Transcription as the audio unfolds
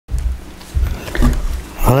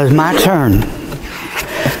Well, it's my turn.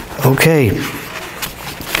 Okay.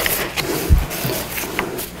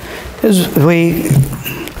 As we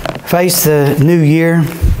face the new year,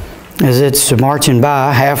 as it's marching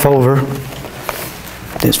by, half over,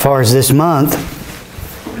 as far as this month,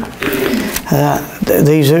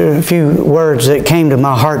 these are a few words that came to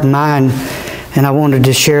my heart and mind, and I wanted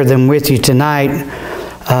to share them with you tonight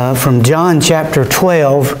from John chapter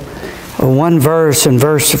 12, one verse in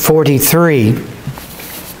verse 43.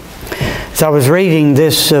 As I was reading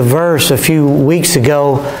this verse a few weeks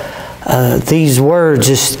ago, these words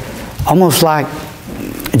just almost like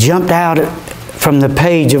jumped out from the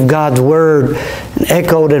page of God's Word and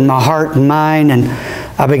echoed in my heart and mind, and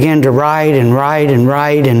I began to write and write and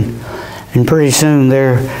write, and pretty soon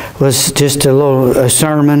there was just a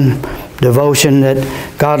sermon, devotion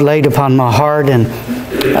that God laid upon my heart, and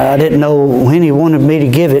I didn't know when He wanted me to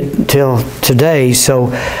give it till today,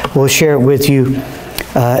 so we'll share it with you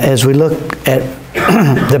as we look at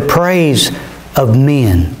the praise of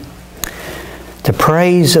men. The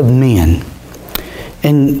praise of men.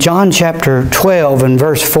 In John chapter 12 and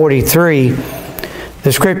verse 43,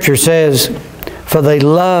 the Scripture says, "For they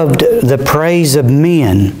loved the praise of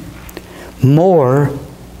men more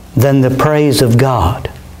than the praise of God."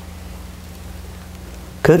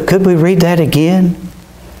 Could we read that again?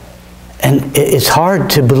 And it's hard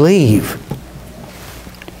to believe.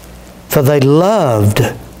 For they loved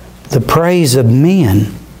the praise of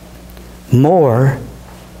men more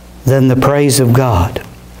than the praise of God.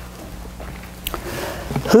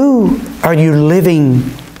 Who are you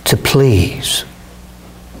living to please?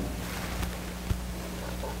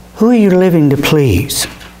 Who are you living to please?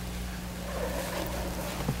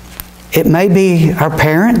 It may be our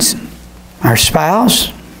parents, our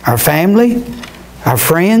spouse, our family, our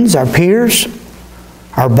friends, our peers,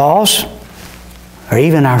 our boss, or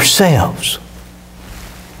even ourselves.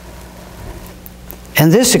 In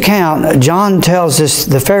this account, John tells us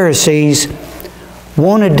the Pharisees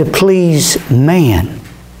wanted to please man.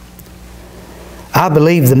 I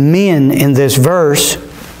believe the men in this verse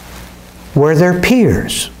were their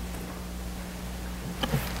peers.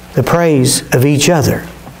 The praise of each other.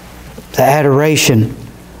 The adoration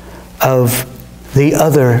of the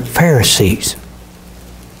other Pharisees.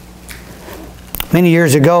 Many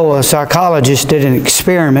years ago, a psychologist did an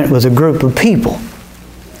experiment with a group of people.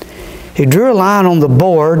 He drew a line on the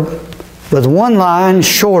board with one line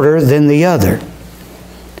shorter than the other.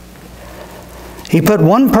 He put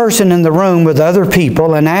one person in the room with other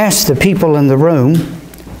people and asked the people in the room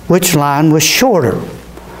which line was shorter.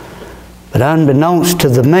 But unbeknownst to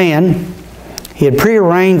the man, he had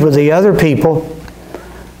prearranged with the other people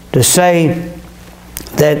to say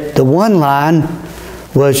that the one line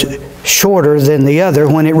was shorter than the other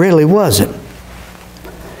when it really wasn't.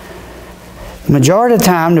 The majority of the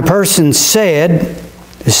time, the person said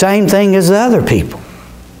the same thing as the other people.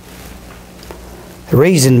 The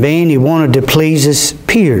reason being, he wanted to please his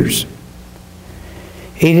peers.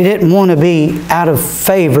 He didn't want to be out of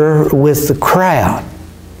favor with the crowd.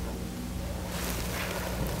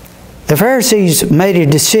 The Pharisees made a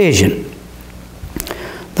decision.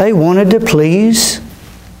 They wanted to please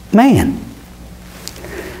man.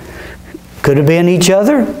 Could have been each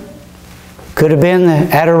other. Could have been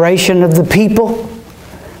the adoration of the people.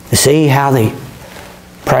 To see how they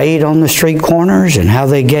prayed on the street corners and how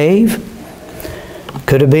they gave.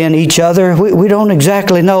 Could have been each other. We don't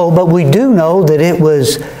exactly know, but we do know that it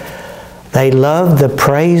was they loved the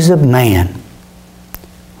praise of man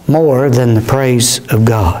more than the praise of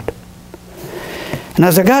God. And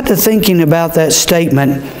as I got to thinking about that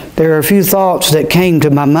statement, there are a few thoughts that came to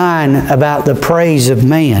my mind about the praise of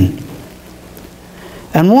man.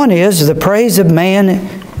 And one is, the praise of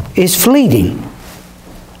man is fleeting.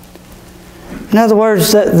 In other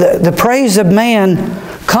words, the praise of man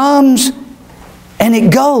comes and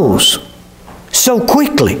it goes so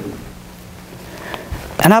quickly.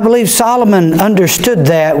 And I believe Solomon understood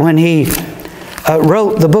that when he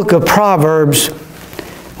wrote the book of Proverbs,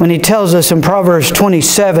 when he tells us in Proverbs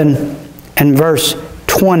 27 and verse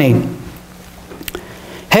 20,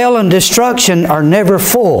 "Hell and destruction are never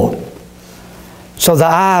full, so the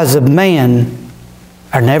eyes of man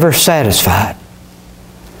are never satisfied.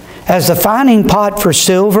 As the fining pot for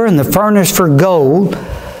silver and the furnace for gold,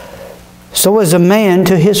 so is a man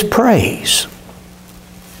to his praise."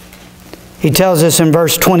 He tells us in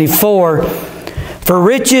verse 24, "For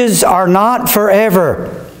riches are not forever,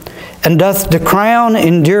 and doth the crown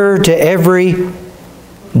endure to every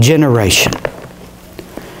generation."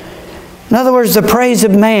 In other words, the praise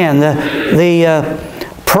of man, the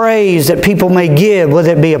praise that people may give,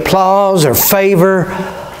 whether it be applause or favor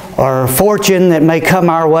or fortune that may come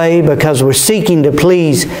our way because we're seeking to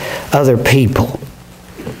please other people.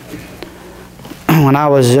 When I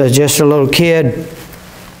was just a little kid,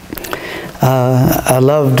 I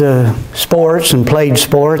loved sports and played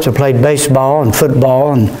sports. I played baseball and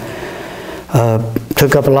football and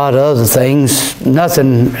took up a lot of other things.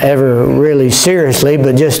 Nothing ever really seriously,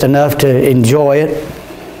 but just enough to enjoy it.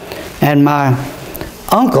 And my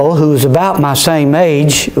uncle, who was about my same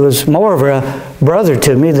age, was more of a brother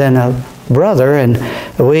to me than a brother, and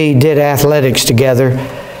we did athletics together.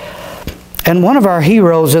 And one of our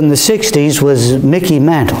heroes in the 60s was Mickey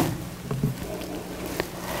Mantle.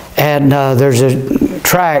 And there's a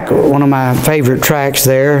track, one of my favorite tracks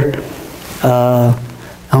there,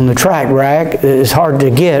 on the track rack. It's hard to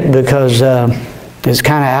get because it's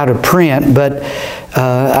kind of out of print, but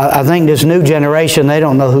I think this new generation, they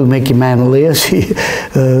don't know who Mickey Mantle is,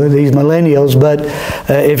 these millennials, but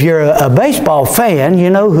if you're a baseball fan, you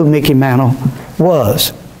know who Mickey Mantle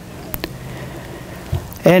was.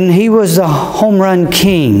 And he was the home run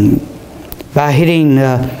king by hitting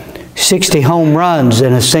 60 home runs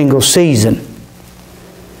in a single season.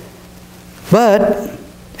 But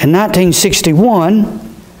in 1961,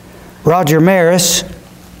 Roger Maris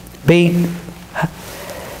beat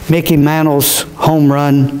Mickey Mantle's home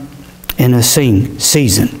run in a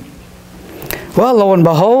season. Well, lo and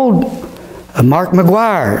behold, Mark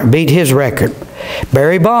McGwire beat his record.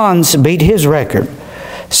 Barry Bonds beat his record.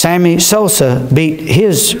 Sammy Sosa beat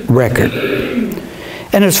his record.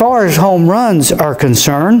 And as far as home runs are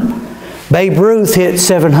concerned, Babe Ruth hit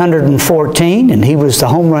 714, and he was the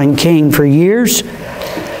home run king for years.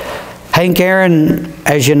 Hank Aaron,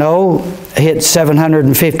 as you know, hit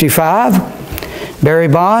 755. Barry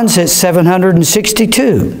Bonds hit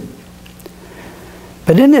 762.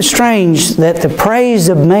 But isn't it strange that the praise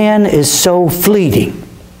of man is so fleeting?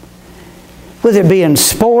 Whether it be in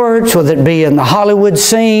sports, whether it be in the Hollywood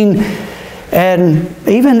scene, and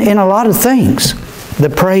even in a lot of things,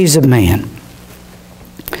 the praise of man.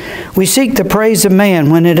 We seek the praise of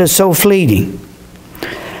man when it is so fleeting.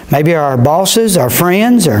 Maybe our bosses, our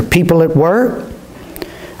friends, our people at work.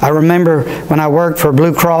 I remember when I worked for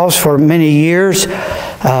Blue Cross for many years,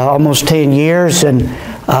 almost 10 years, and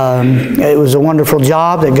it was a wonderful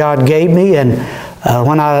job that God gave me. And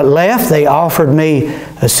when I left, they offered me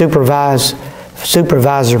a supervisor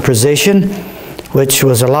position, which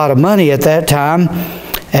was a lot of money at that time.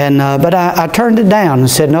 And but I turned it down and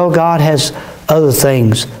said, no, God has other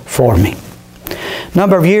things for me. A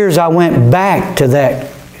number of years I went back to that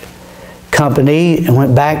company and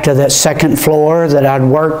went back to that second floor that I'd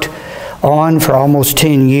worked on for almost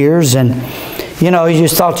 10 years. And, you know, you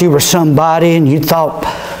just thought you were somebody, and you thought,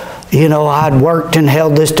 you know, I'd worked and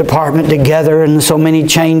held this department together, and so many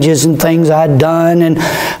changes and things I'd done, and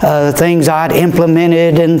things I'd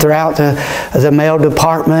implemented and throughout the mail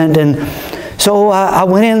department. And so I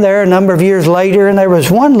went in there a number of years later, and there was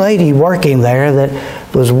one lady working there that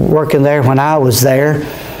was working there when I was there.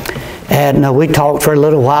 And we talked for a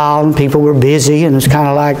little while, and people were busy, and it's kind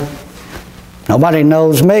of like, nobody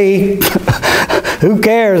knows me. Who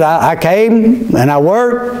cares? I came, and I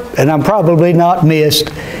worked, and I'm probably not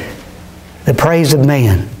missed. The praise of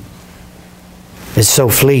man is so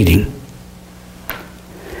fleeting.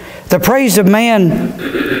 The praise of man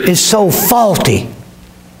is so faulty.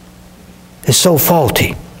 It's so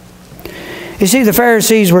faulty. You see, the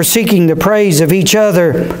Pharisees were seeking the praise of each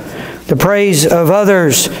other, the praise of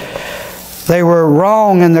others. They were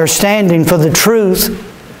wrong in their standing for the truth.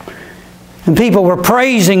 And people were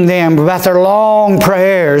praising them about their long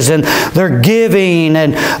prayers and their giving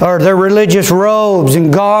or their religious robes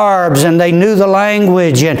and garbs, and they knew the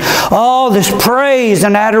language and all this praise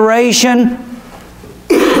and adoration.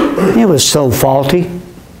 It was so faulty.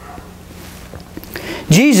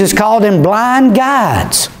 Jesus called them blind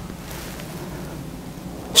guides,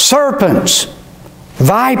 serpents,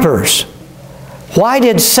 vipers,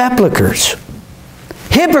 whited sepulchres,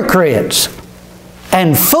 hypocrites,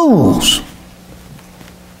 and fools.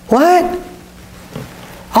 What?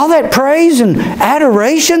 All that praise and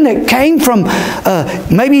adoration that came from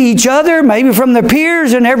maybe each other, maybe from their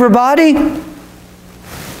peers and everybody,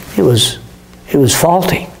 it was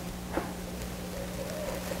faulty.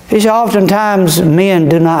 You see, oftentimes men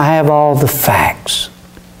do not have all the facts.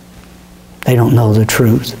 They don't know the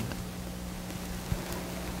truth.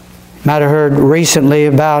 Might have heard recently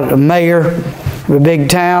about a mayor of a big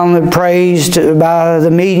town that praised by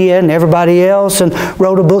the media and everybody else and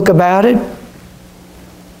wrote a book about it.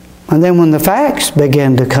 And then when the facts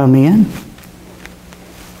began to come in,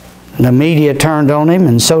 the media turned on him,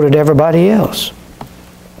 and so did everybody else.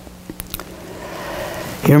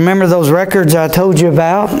 You remember those records I told you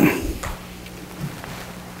about?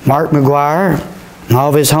 Mark McGuire and all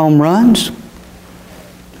of his home runs?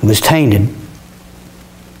 It was tainted.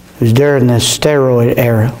 It was during the steroid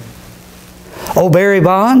era. Old Barry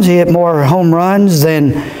Bonds, he hit more home runs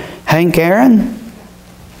than Hank Aaron.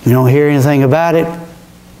 You don't hear anything about it.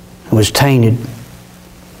 It was tainted.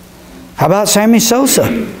 How about Sammy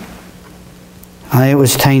Sosa? It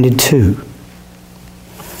was tainted too.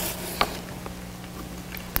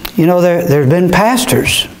 You know, there have been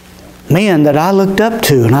pastors, men that I looked up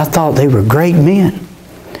to, and I thought they were great men.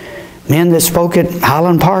 Men that spoke at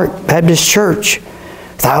Highland Park Baptist Church,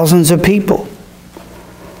 thousands of people.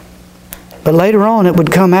 But later on it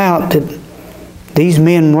would come out that these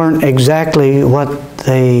men weren't exactly what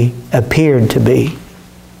they appeared to be.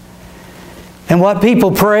 And what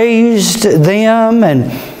people praised them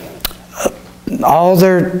and all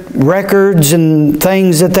their records and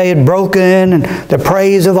things that they had broken and the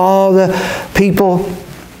praise of all the people,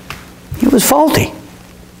 it was faulty.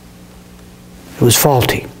 It was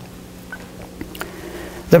faulty.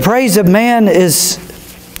 The praise of man is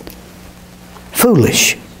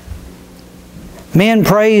foolish. Men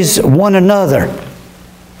praise one another,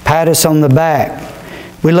 pat us on the back.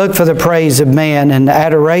 We look for the praise of man and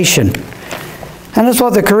adoration. And that's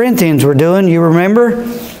what the Corinthians were doing. You remember?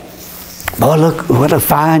 Boy, look what a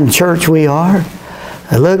fine church we are.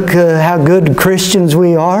 Look how good Christians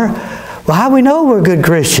we are. Well, how do we know we're good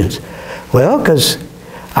Christians? Well, because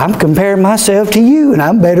I'm comparing myself to you, and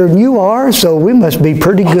I'm better than you are, so we must be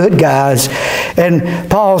pretty good guys. And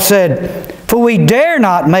Paul said, "For we dare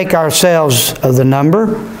not make ourselves of the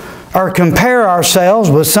number, or compare ourselves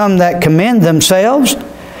with some that commend themselves,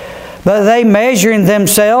 but they measuring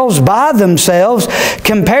themselves by themselves,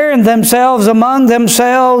 comparing themselves among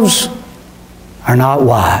themselves, are not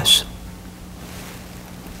wise."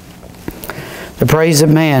 The praise of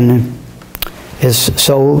man is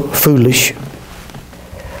so foolish.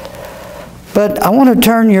 But I want to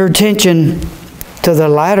turn your attention to the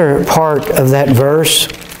latter part of that verse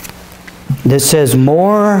that says,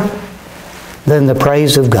 more than the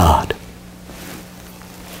praise of God.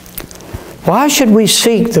 Why should we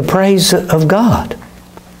seek the praise of God?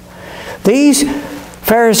 These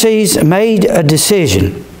Pharisees made a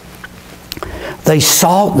decision. They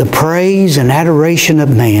sought the praise and adoration of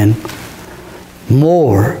man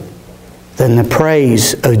more than the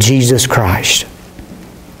praise of Jesus Christ.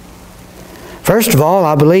 First of all,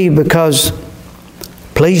 I believe because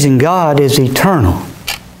pleasing God is eternal.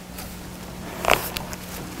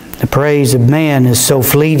 The praise of man is so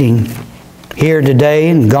fleeting, here today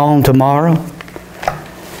and gone tomorrow.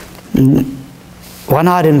 Why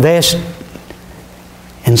not invest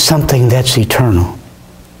in something that's eternal?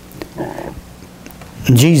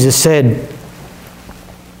 Jesus said,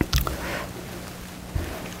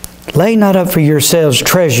 "Lay not up for yourselves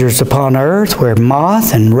treasures upon earth, where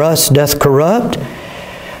moth and rust doth corrupt,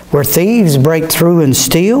 where thieves break through and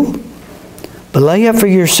steal, but lay up for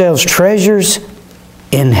yourselves treasures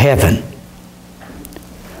in heaven."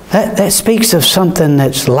 That speaks of something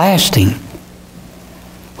that's lasting,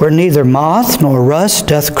 where neither moth nor rust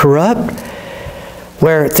doth corrupt,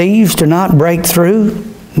 where thieves do not break through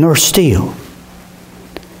nor steal.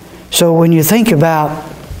 So when you think about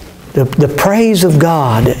the praise of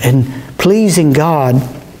God and pleasing God,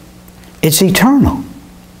 it's eternal.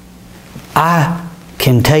 I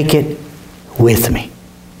can take it with me.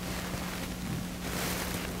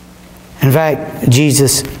 In fact,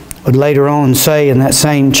 Jesus would later on say in that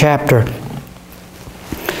same chapter,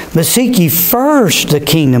 "But seek ye first the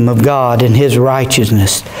kingdom of God and His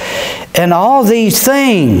righteousness, and all these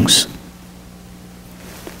things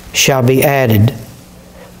shall be added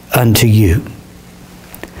unto you."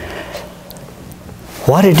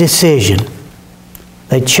 What a decision.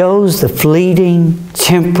 They chose the fleeting,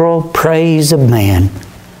 temporal praise of man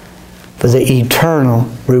for the eternal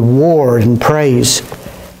reward and praise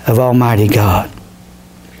of Almighty God.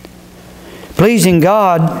 Pleasing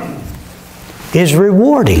God is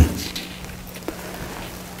rewarding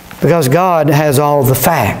because God has all the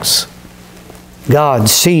facts. God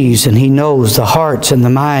sees and He knows the hearts and the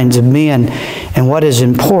minds of men and what is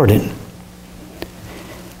important.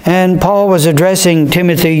 And Paul was addressing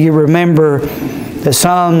Timothy. You remember the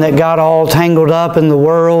some that got all tangled up in the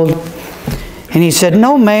world. And he said,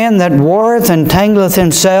 "No man that warreth and tangleth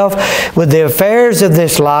himself with the affairs of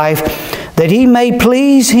this life, that he may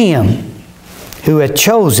please Him who hath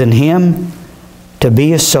chosen him to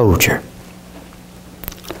be a soldier."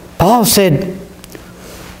 Paul said,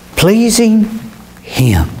 pleasing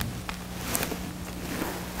Him.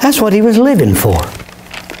 That's what he was living for.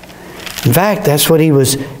 In fact, that's what he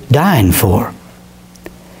was dying for.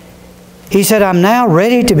 He said, I'm now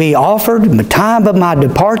ready to be offered. The time of my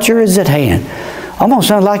departure is at hand. Almost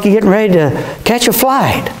sounds like you're getting ready to catch a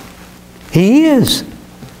flight. He is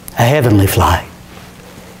a heavenly flight.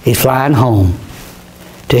 He's flying home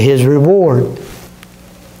to His reward.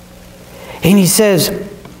 And He says,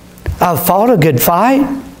 I've fought a good fight.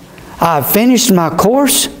 I've finished my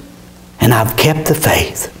course. And I've kept the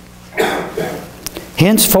faith.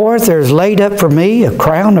 Henceforth there is laid up for me a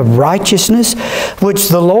crown of righteousness, which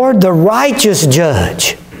the Lord, the righteous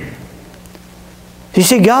judge. You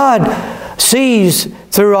see, God sees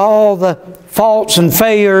through all the faults and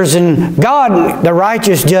failures, and God, the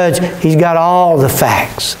righteous judge, He's got all the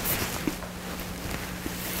facts.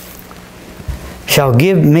 Shall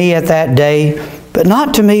give me at that day, but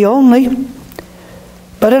not to me only,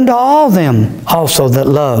 but unto all them also that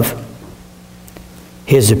love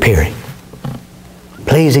His appearing.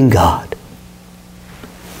 Pleasing God.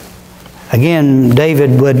 Again,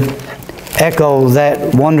 David would echo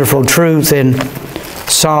that wonderful truth in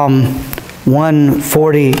Psalm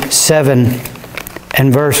 147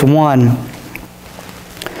 and verse 1.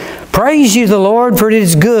 Praise ye the Lord, for it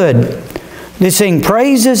is good to sing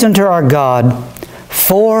praises unto our God,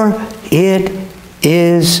 for it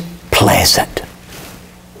is pleasant.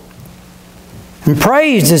 And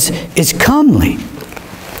praise is comely.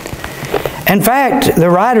 In fact, the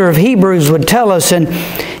writer of Hebrews would tell us in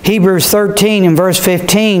Hebrews 13 and verse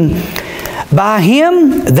 15, by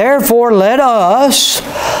Him, therefore, let us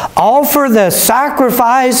offer the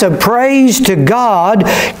sacrifice of praise to God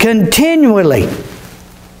continually.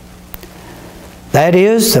 That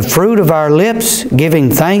is, the fruit of our lips,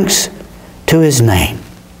 giving thanks to His name.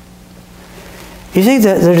 You see,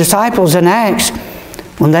 the disciples in Acts,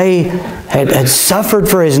 when they had suffered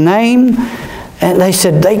for His name, and they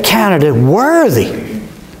said they counted it worthy.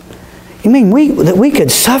 You mean that we could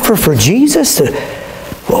suffer for Jesus?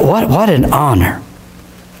 What an honor.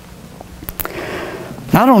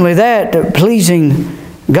 Not only that, pleasing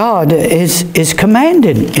God is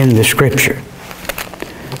commanded in the Scripture.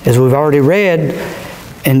 As we've already read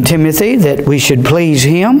in Timothy, that we should please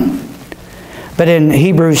Him. But in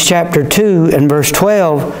Hebrews chapter 2 and verse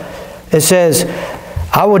 12, it says,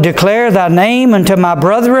 I will declare thy name unto my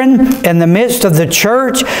brethren in the midst of the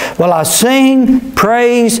church, while I sing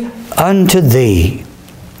praise unto thee.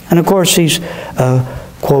 And of course, he's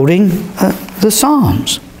quoting the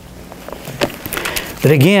Psalms.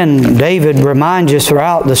 But again, David reminds us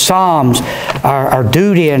throughout the Psalms our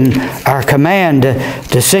duty and our command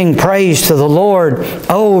to sing praise to the Lord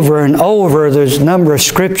over and over. There's a number of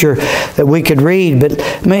scripture that we could read, but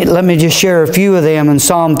let me just share a few of them. In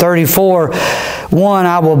Psalm 34:1,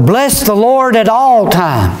 I will bless the Lord at all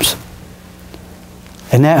times.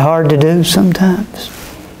 Isn't that hard to do sometimes?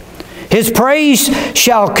 His praise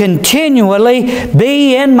shall continually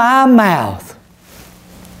be in my mouth.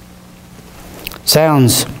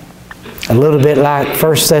 Sounds a little bit like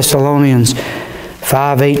 1 Thessalonians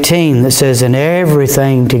 5:18 that says, in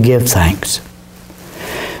everything to give thanks.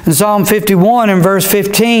 In Psalm 51 and verse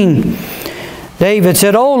 15, David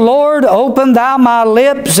said, O Lord, open thou my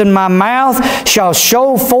lips, and my mouth shall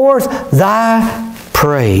show forth thy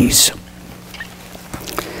praise.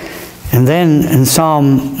 And then in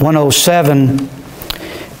Psalm 107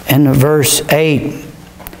 and verse 8,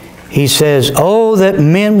 he says, oh, that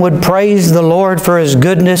men would praise the Lord for His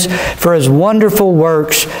goodness, for His wonderful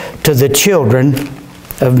works to the children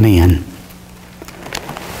of men.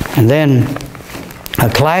 And then a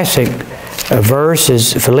classic verse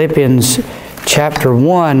is Philippians chapter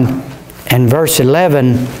 1 and verse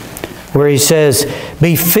 11, where he says,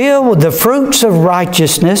 be filled with the fruits of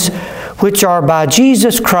righteousness, which are by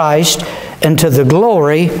Jesus Christ, unto the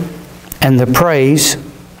glory and the praise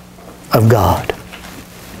of God.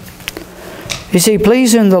 You see,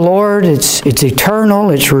 pleasing the Lord, it's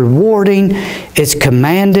eternal, it's rewarding, it's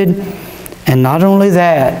commanded, and not only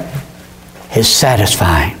that, it's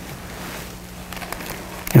satisfying.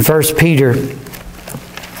 In 1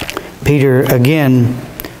 Peter again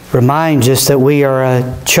reminds us that we are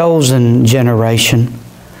a chosen generation,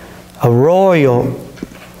 a royal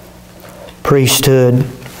priesthood,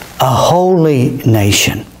 a holy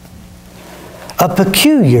nation, a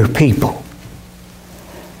peculiar people,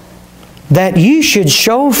 that you should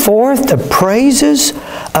show forth the praises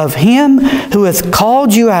of Him who hath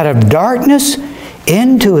called you out of darkness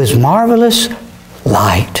into His marvelous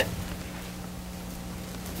light.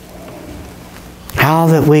 How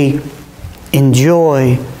that we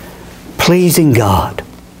enjoy pleasing God.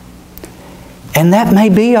 And that may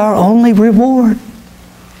be our only reward.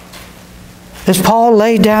 As Paul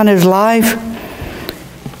laid down his life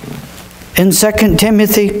in 2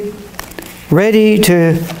 Timothy, ready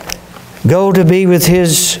to go to be with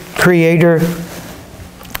his Creator,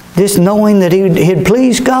 just knowing that he had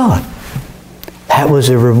pleased God. That was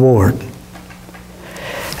a reward.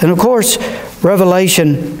 And of course,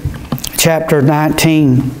 Revelation chapter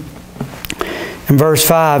 19 and verse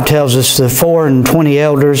 5 tells us the 24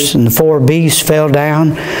 elders and the 4 beasts fell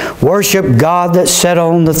down, worship God that sat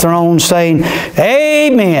on the throne, saying,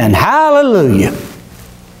 Amen, hallelujah.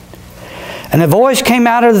 And a voice came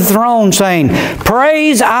out of the throne saying,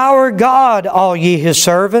 Praise our God, all ye his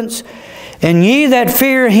servants, and ye that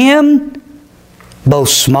fear him, both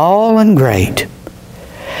small and great.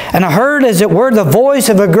 And I heard, as it were, the voice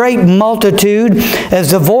of a great multitude,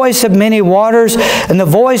 as the voice of many waters, and the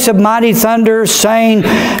voice of mighty thunder, saying,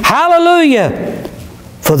 Hallelujah!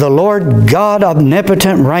 For the Lord God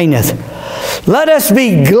omnipotent reigneth. Let us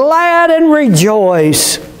be glad and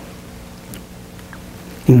rejoice,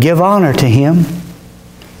 and give honor to him.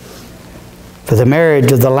 For the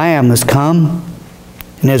marriage of the Lamb is come,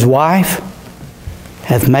 and his wife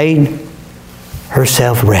hath made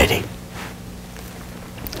herself ready.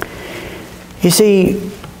 You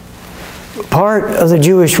see, part of the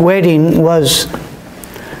Jewish wedding was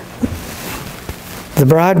the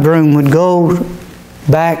bridegroom would go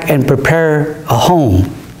back and prepare a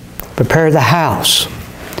home, prepare the house.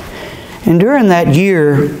 And during that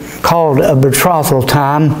year called a betrothal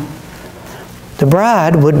time, the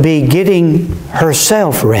bride would be getting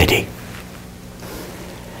herself ready.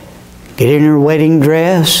 Getting her wedding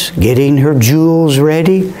dress, getting her jewels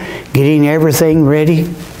ready, getting everything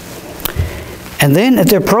ready. And then at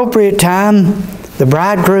the appropriate time, the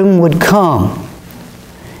bridegroom would come.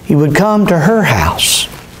 He would come to her house.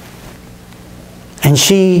 And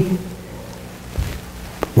she,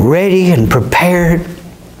 ready and prepared,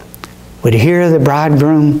 would hear the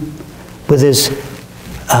bridegroom with his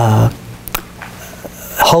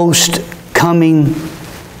host coming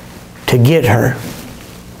to get her.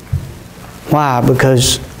 Why?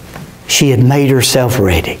 Because she had made herself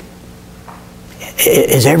ready.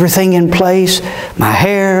 Is everything in place? My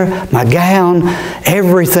hair, my gown,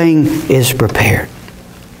 everything is prepared.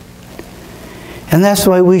 And that's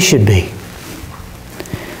the way we should be.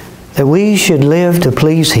 That we should live to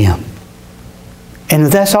please him. And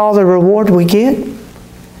if that's all the reward we get,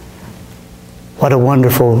 what a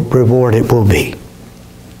wonderful reward it will be.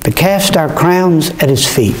 To cast our crowns at his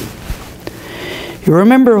feet. You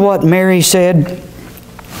remember what Mary said?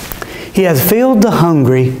 He hath filled the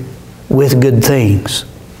hungry with good things,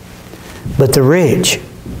 but the rich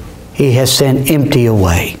he has sent empty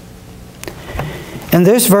away. And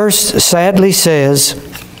this verse sadly says,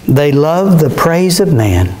 they love the praise of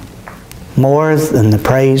man more than the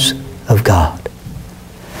praise of God.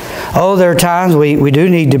 Oh, there are times we do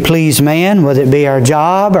need to please man, whether it be our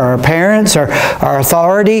job, or our parents, or our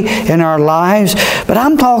authority in our lives. But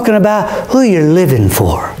I'm talking about who you're living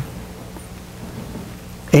for.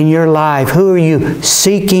 In your life, who are you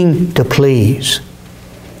seeking to please?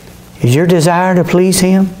 Is your desire to please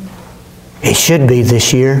him? It should be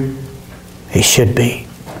this year. It should be.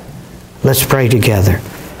 Let's pray together.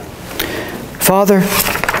 Father,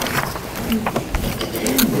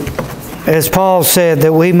 as Paul said,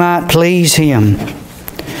 that we might please him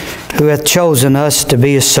who hath chosen us to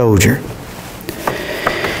be a soldier.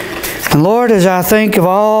 And Lord, as I think of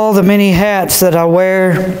all the many hats that I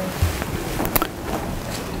wear,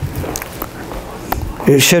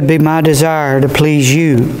 it should be my desire to please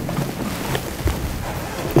you.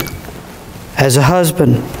 As a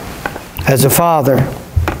husband, as a father,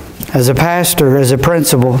 as a pastor, as a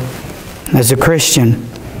principal, as a Christian,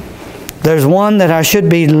 there's one that I should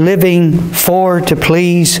be living for to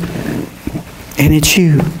please, and it's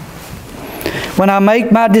you. When I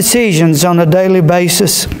make my decisions on a daily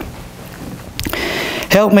basis,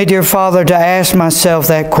 help me, dear Father, to ask myself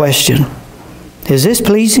that question. Is this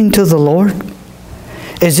pleasing to the Lord?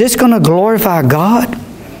 Is this going to glorify God?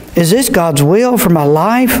 Is this God's will for my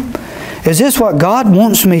life? Is this what God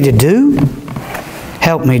wants me to do?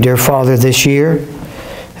 Help me, dear Father, this year,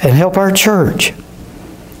 and help our church,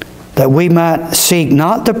 that we might seek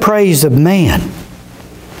not the praise of man,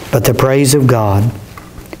 but the praise of God.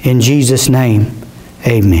 In Jesus' name,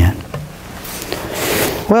 amen.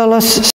 Well, let's